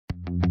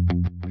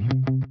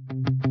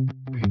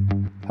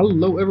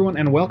Hello everyone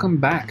and welcome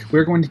back.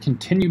 We're going to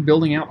continue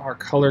building out our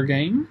color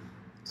game.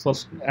 So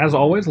as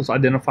always, let's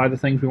identify the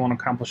things we want to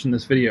accomplish in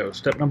this video.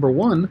 Step number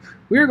one,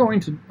 we are going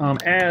to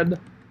add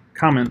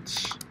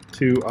comments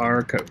to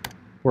our code.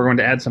 We're going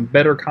to add some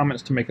better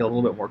comments to make it a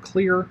little bit more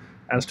clear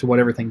as to what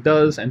everything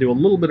does and do a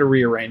little bit of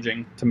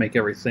rearranging to make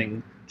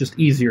everything just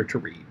easier to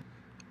read.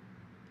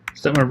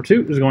 Step number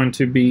two is going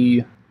to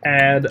be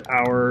add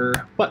our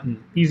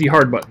easy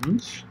hard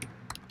buttons.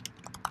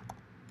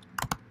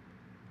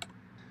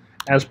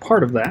 As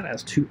part of that,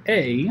 as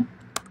 2A,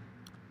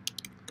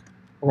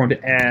 we're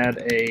going to add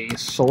a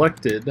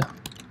selected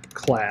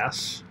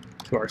class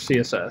to our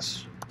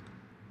CSS.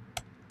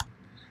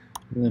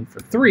 And then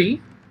for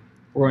 3,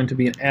 we're going to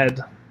be add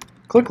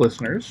click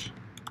listeners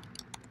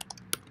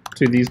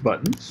to these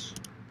buttons.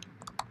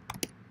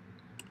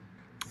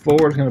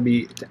 4 is going to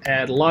be to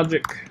add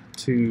logic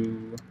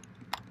to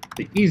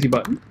the easy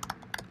button.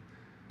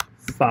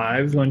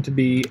 5 is going to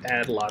be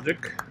add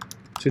logic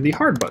to the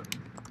hard button.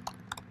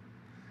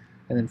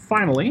 And then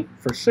finally,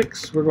 for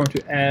 6, we're going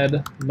to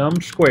add num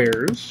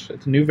squares.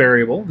 It's a new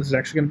variable. This is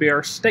actually going to be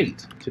our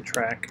state to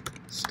track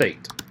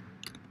state.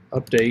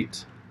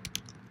 Update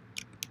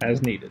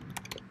as needed.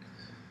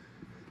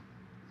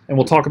 And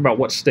we'll talk about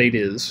what state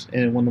is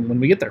and when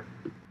we get there.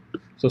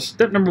 So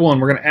step number one,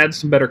 we're going to add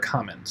some better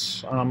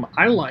comments.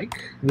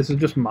 This is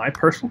just my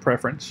personal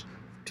preference,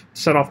 to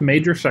set off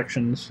major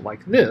sections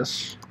like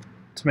this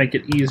to make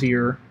it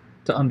easier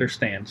to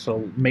understand.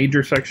 So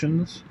major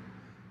sections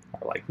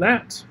are like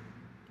that.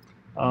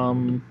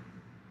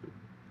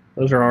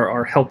 Those are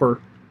our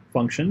helper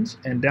functions,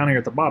 and down here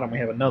at the bottom we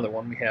have another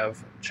one. We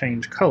have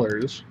change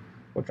colors,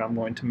 which I'm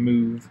going to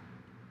move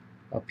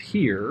up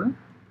here.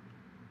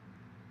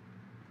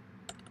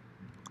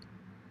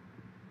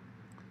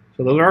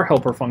 So those are our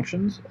helper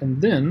functions,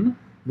 and then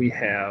we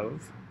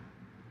have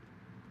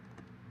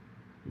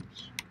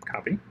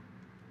copy.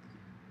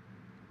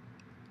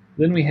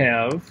 Then we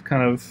have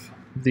kind of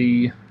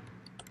the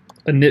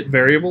init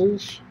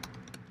variables,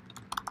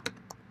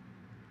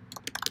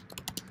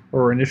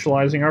 or we're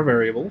initializing our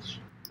variables.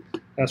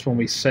 That's when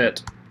we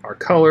set our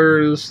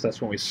colors, that's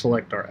when we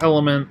select our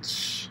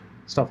elements,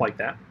 stuff like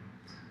that.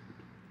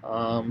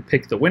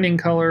 Pick the winning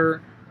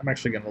color. I'm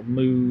actually going to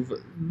move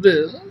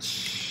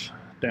this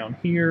down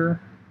here.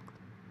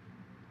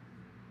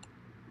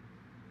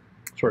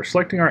 So we're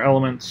selecting our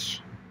elements.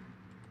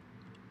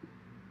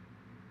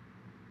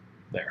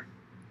 There.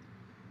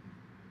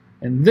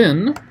 And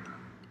then,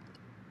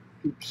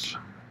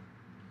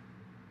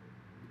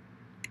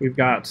 we've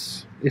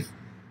got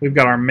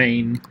our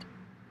main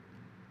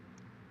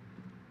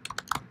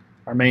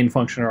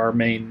function, or our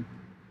main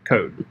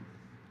code,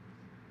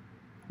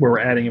 where we're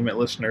adding emit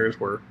listeners,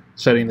 we're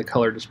setting the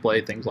color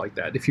display, things like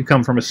that. If you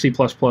come from a C++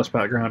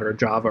 background or a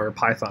Java or a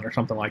Python or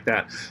something like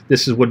that,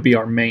 this would be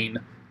our main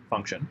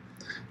function.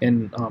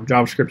 In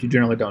JavaScript, you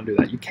generally don't do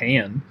that. You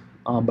can,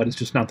 but it's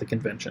just not the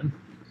convention.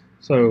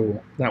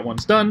 So that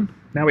one's done.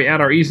 Now we add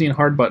our easy and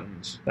hard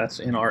buttons. That's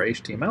in our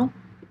HTML.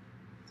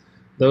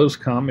 Those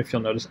come, if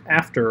you'll notice,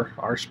 after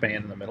our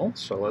span in the middle.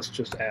 So let's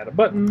just add a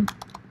button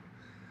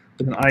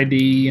with an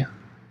ID,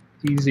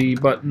 easy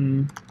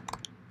button,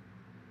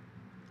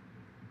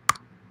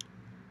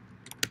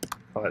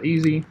 call it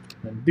easy,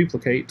 and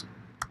duplicate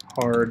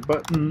hard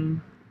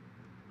button,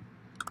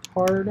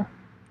 hard.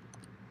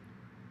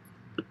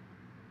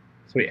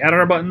 So we add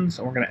our buttons,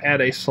 and we're going to add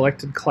a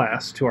selected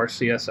class to our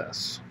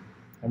CSS.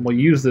 And we'll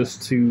use this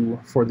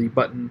for the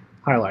button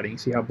highlighting.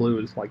 See how blue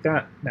is like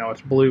that? Now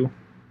it's blue.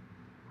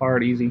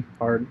 Hard, easy,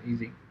 hard,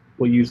 easy.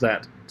 We'll use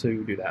that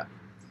to do that.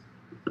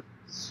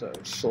 So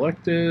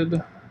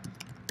selected.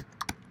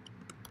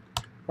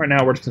 Right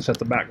now we're just going to set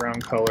the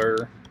background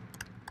color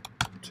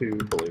to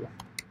blue.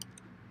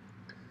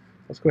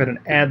 Let's go ahead and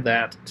add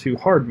that to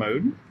hard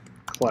mode.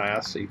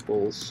 Class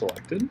equals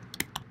selected.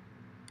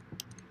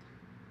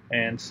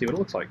 And see what it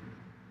looks like.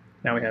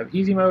 Now we have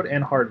easy mode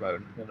and hard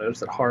mode. You'll notice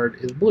that hard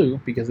is blue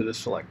because it is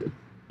selected.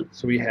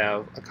 So we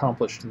have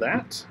accomplished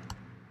that.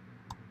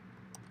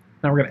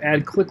 Now we're going to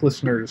add click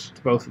listeners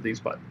to both of these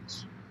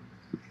buttons.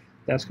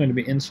 That's going to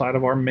be inside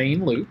of our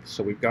main loop.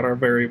 So we've got our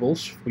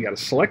variables. We got to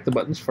select the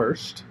buttons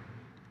first.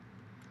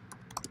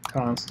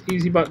 Const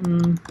easy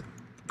button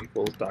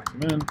equals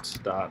document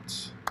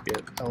dot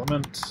get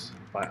element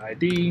by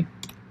ID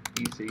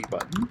easy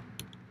button.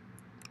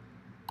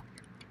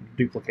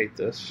 Duplicate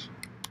this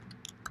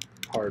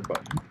hard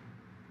button.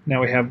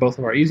 Now we have both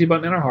of our easy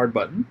button and our hard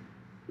button.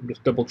 I'm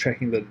just double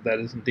checking that that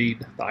is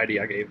indeed the ID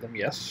I gave them.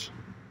 Yes.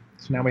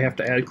 So now we have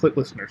to add click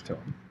listeners to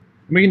them.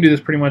 We can do this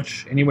pretty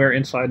much anywhere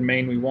inside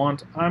main we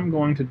want. I'm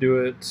going to do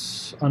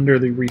it under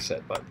the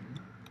reset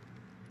button.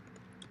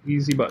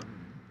 Easy button.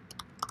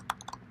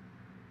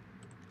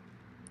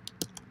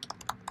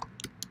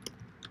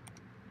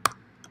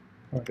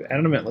 I'm going to add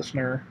an event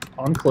listener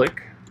on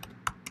click.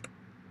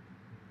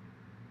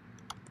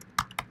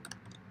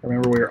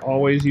 Remember, we are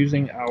always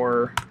using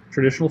our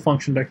traditional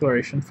function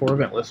declaration for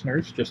event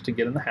listeners just to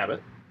get in the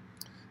habit.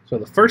 So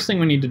the first thing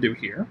we need to do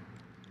here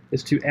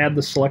is to add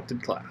the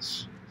selected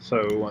class.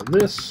 So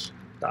this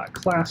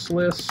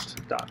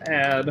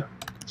 .ClassList.add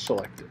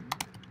selected.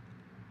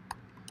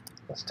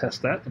 Let's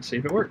test that and see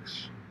if it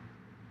works.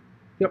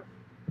 Yep,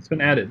 it's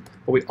been added.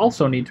 But we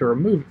also need to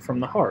remove it from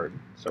the hard.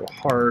 So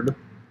hard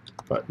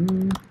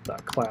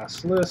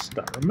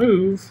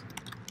button.ClassList.remove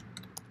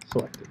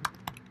selected.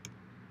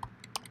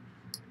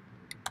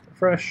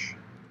 Refresh.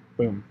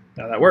 Boom.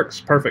 Now that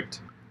works. Perfect.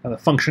 Now the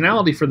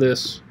functionality for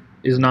this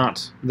is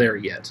not there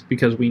yet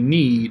because we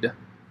need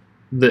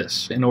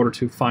this in order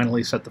to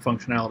finally set the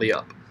functionality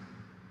up.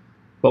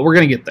 But we're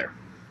going to get there.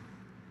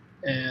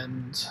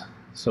 And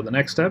so the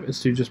next step is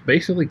to just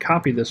basically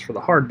copy this for the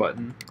hard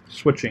button,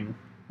 switching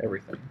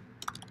everything.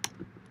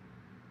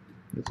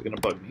 This is going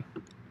to bug me.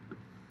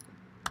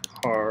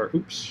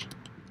 Oops.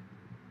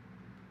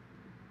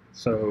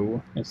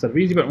 So instead of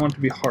easy button, I want it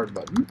to be hard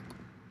button.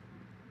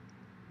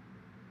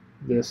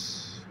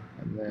 This,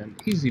 and then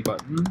easy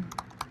button.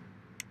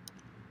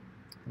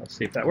 Let's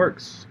see if that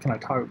works. Can I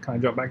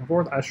jump back and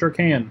forth? I sure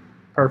can.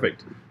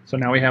 Perfect. So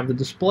now we have the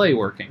display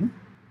working.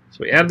 So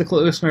we added the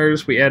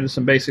listeners, we added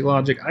some basic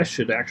logic. I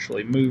should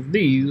actually move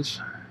these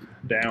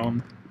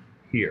down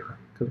here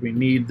because we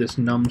need this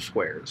num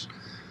squares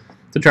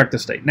to track the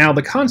state. Now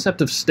the concept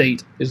of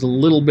state is a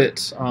little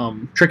bit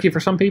tricky for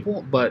some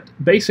people, but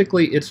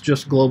basically it's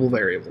just global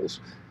variables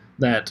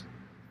that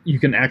you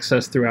can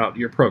access throughout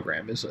your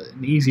program is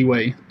an easy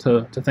way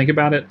to think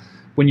about it.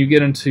 When you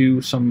get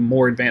into some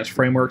more advanced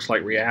frameworks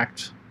like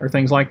React or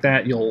things like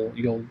that,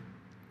 you'll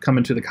come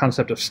into the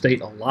concept of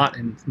state a lot,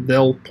 and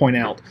they'll point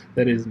out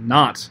that it is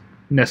not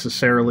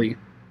necessarily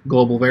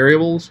global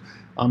variables.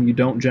 You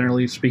don't,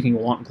 generally speaking,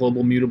 want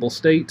global mutable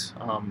state,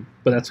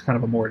 but that's kind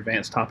of a more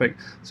advanced topic.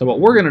 So what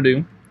we're going to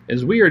do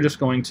is we are just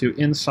going to,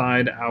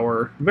 inside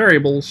our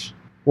variables,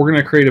 we're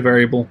going to create a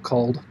variable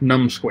called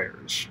num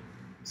squares.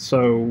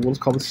 So we'll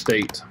just call this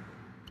state.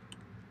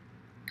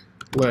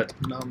 Let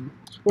num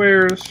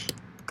squares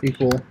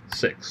equal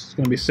 6. It's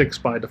going to be 6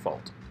 by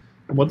default.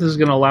 And what this is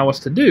going to allow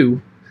us to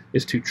do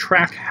is to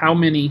track how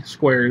many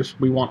squares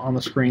we want on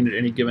the screen at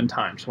any given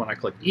time. So when I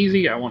click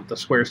easy, I want the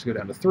squares to go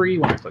down to 3.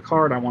 When I click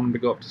hard, I want them to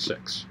go up to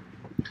 6.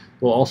 It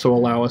will also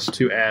allow us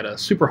to add a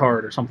super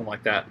hard or something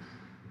like that,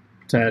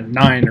 to add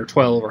 9 or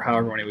 12 or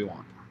however many we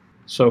want.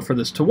 So for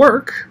this to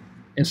work,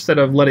 instead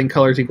of letting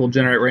colors equal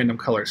generate random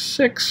color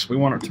 6, we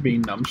want it to be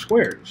num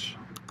squares.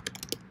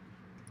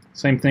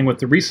 Same thing with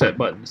the reset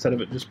button. Instead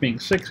of it just being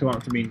 6, we want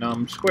it to be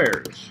num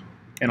squares.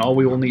 And all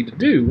we will need to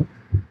do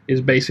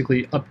is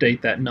basically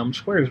update that num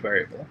squares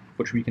variable,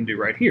 which we can do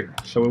right here.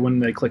 So when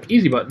they click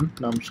easy button,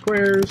 num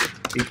squares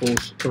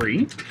equals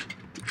 3. So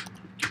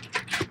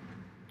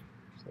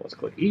let's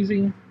click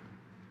easy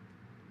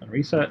and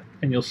reset,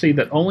 and you'll see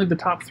that only the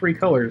top 3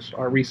 colors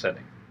are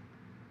resetting.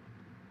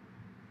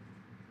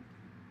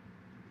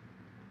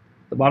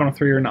 The bottom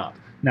 3 are not.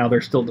 Now they're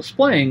still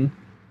displaying,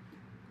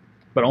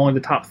 but only the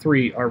top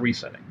 3 are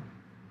resetting.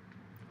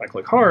 If I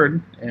click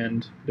hard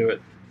and do it,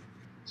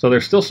 so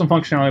there's still some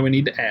functionality we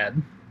need to add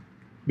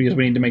because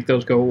we need to make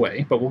those go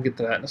away, but we'll get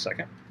to that in a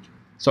second.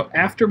 So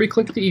after we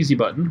click the easy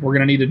button, we're going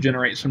to need to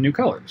generate some new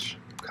colors.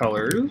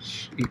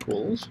 Colors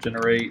equals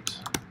generate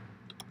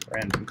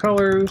random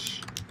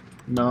colors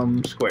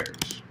num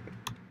squares.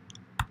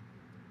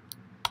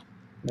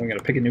 Then we're going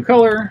to pick a new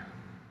color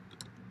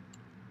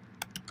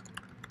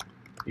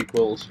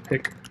equals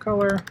pick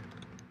color.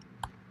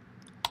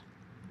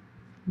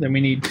 Then we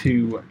need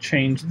to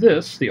change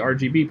this, the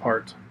RGB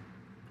part,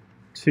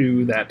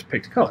 to that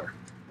picked color.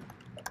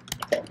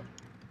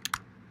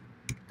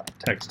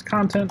 Text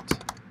content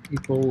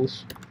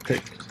equals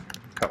picked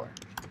color.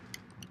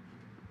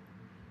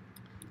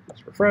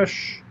 Let's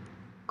refresh,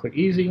 click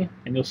easy,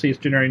 and you'll see it's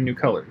generating new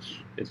colors.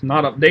 It's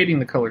not updating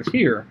the colors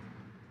here,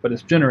 but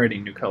it's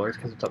generating new colors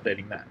because it's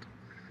updating that.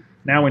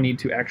 Now we need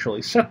to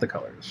actually set the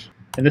colors.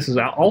 And this is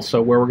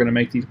also where we're going to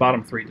make these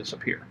bottom 3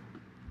 disappear.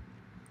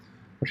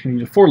 We're going to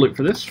use a for loop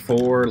for this.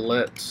 For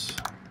let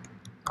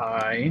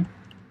I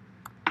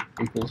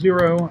equals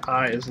 0,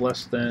 I is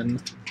less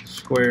than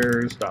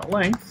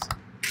squares.length,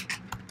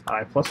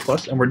 I plus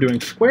plus, and we're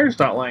doing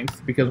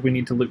squares.length because we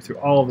need to loop through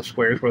all of the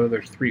squares, whether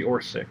there's 3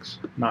 or 6,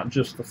 not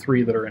just the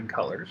 3 that are in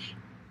colors.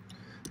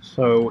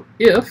 So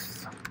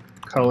if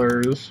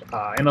colors,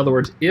 in other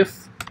words,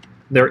 if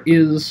there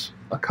is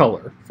a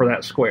color for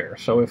that square,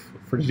 so if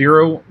for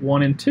 0,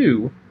 1, and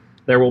 2,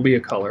 there will be a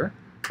color,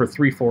 for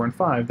 3, 4, and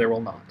 5, there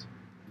will not.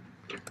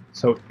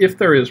 So if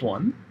there is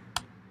one,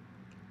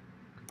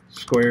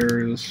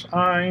 squares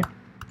I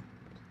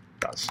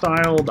dot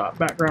style dot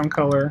background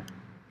color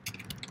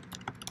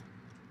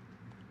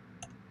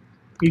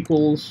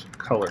equals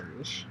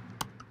colors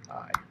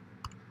I.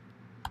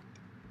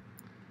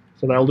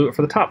 So that'll do it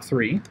for the top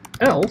 3.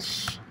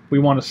 Else, we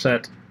want to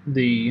set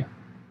the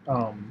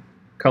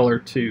color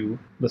to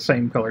the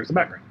same color as the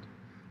background.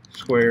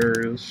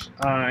 Squares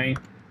I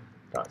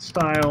dot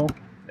style,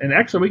 and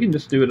actually we can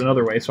just do it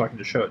another way, so I can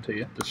just show it to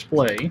you.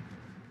 Display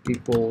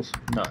equals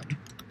none.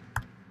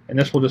 And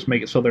this will just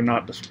make it so they're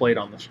not displayed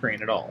on the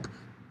screen at all.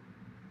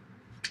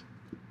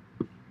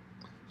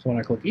 So when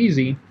I click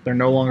easy, they're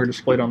no longer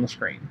displayed on the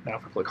screen. Now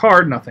if I click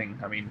hard, nothing,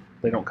 I mean,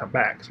 they don't come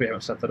back because we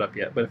haven't set that up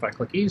yet. But if I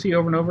click easy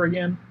over and over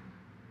again,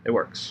 it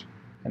works.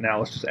 And now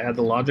let's just add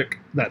the logic,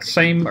 that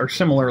same or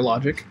similar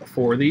logic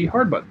for the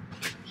hard button.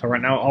 So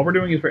right now all we're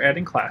doing is we're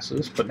adding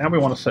classes, but now we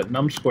want to set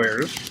num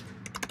squares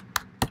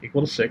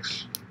equal to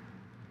 6.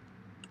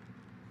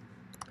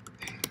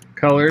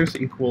 Colors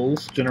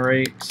equals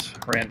generate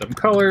random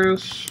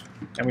colors,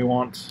 and we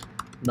want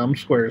num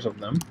squares of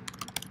them.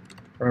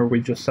 Remember,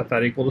 we just set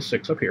that equal to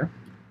 6 up here.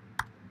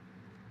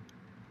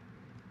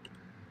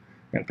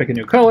 We're going to pick a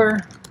new color,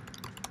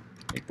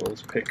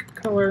 equals pick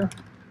color.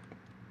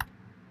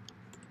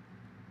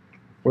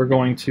 We're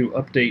going to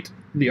update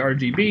the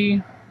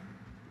RGB,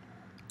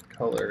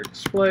 color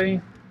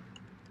display,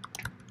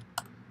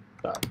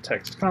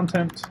 text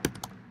content,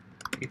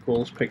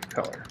 equals pick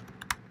color.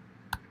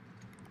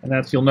 And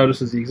that's, you'll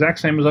notice, is the exact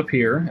same as up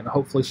here, and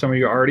hopefully some of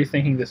you are already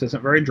thinking this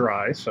isn't very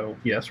dry, so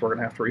yes, we're going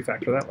to have to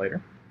refactor that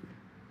later.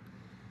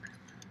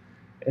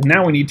 And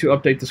now we need to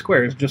update the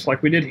squares, just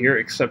like we did here,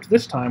 except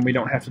this time we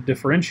don't have to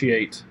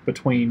differentiate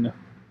between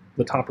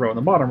the top row and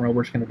the bottom row,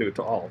 we're just going to do it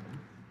to all of them.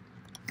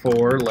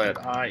 For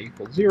let I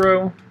equal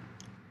 0,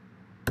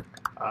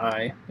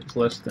 I is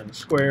less than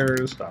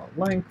squares dot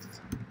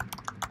length,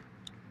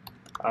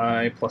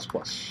 I plus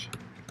plus.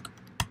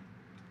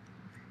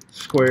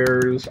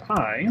 Squares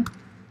I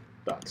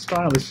dot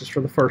style, this is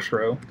for the first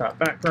row, dot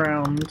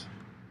background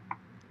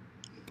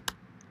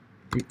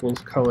equals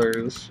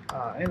colors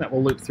I, and that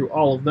will loop through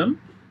all of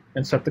them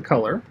and set the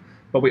color.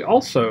 But we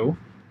also,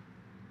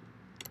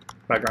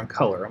 background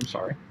color, I'm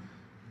sorry.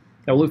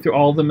 That will loop through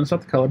all of them and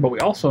set the color, but we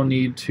also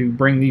need to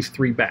bring these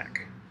 3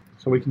 back.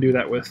 So we can do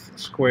that with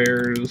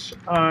squares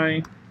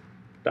I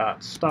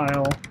dot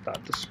style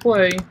dot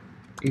display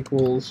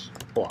equals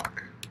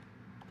block.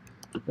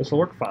 This will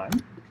work fine.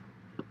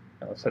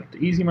 Now let's set it to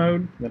easy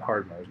mode, then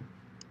hard mode.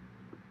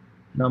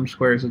 Num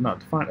squares is not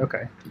defined.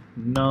 Okay,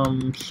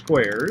 num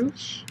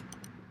squares.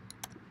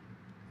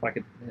 If I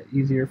could,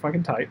 easier if I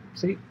can type.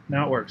 See,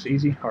 now it works.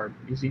 Easy, hard,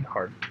 easy,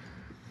 hard.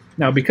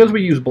 Now because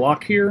we use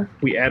block here,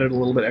 we added a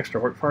little bit extra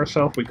work for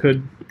ourselves. We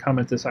could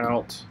comment this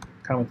out,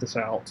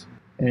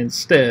 and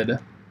instead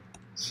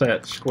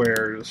set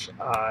squares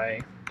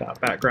I dot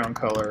background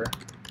color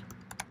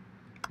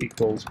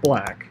equals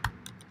black.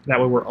 That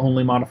way we're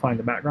only modifying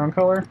the background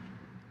color.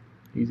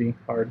 Easy,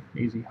 hard,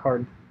 easy,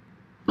 hard.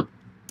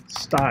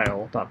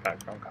 Style dot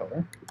background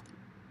color.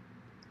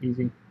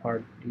 Easy,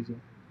 hard, easy.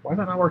 Why is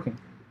that not working?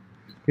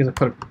 Because I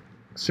put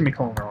a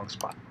semicolon in the wrong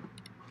spot.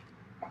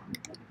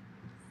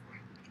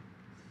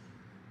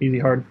 Easy,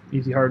 hard,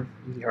 easy, hard,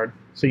 easy, hard.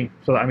 See,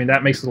 so I mean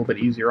that makes it a little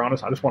bit easier on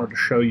us. I just wanted to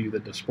show you the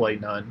display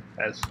none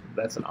as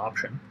that's an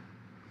option.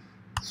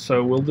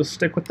 So we'll just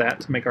stick with that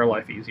to make our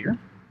life easier.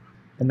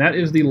 And that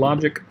is the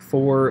logic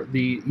for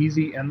the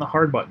easy and the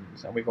hard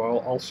buttons. And we've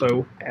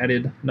also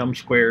added num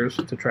squares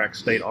to track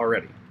state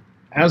already.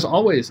 As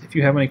always, if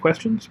you have any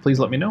questions, please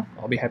let me know.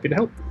 I'll be happy to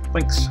help.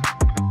 Thanks.